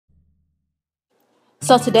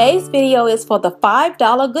So today's video is for the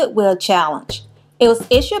 $5 Goodwill challenge. It was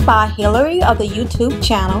issued by Hillary of the YouTube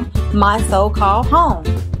channel My So-Called Home,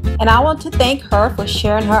 and I want to thank her for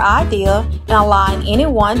sharing her idea and allowing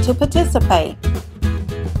anyone to participate.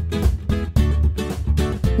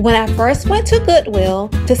 When I first went to Goodwill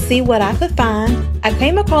to see what I could find, I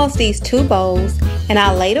came across these two bowls, and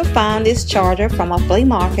I later found this charger from a flea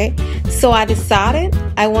market, so I decided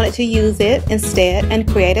I wanted to use it instead and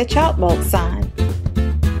create a chalkboard sign.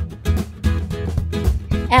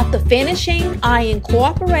 After finishing, I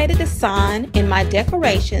incorporated the sign in my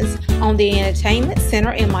decorations on the entertainment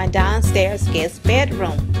center in my downstairs guest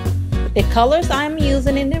bedroom. The colors I am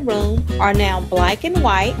using in the room are now black and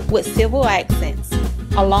white with silver accents,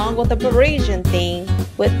 along with a Parisian theme.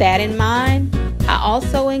 With that in mind, I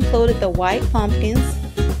also included the white pumpkins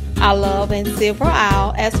I love and silver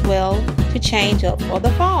owl as well to change up for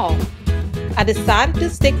the fall. I decided to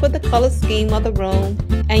stick with the color scheme of the room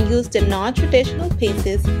and use the non-traditional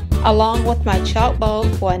pieces along with my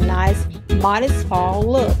chalkboard for a nice modest fall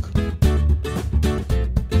look.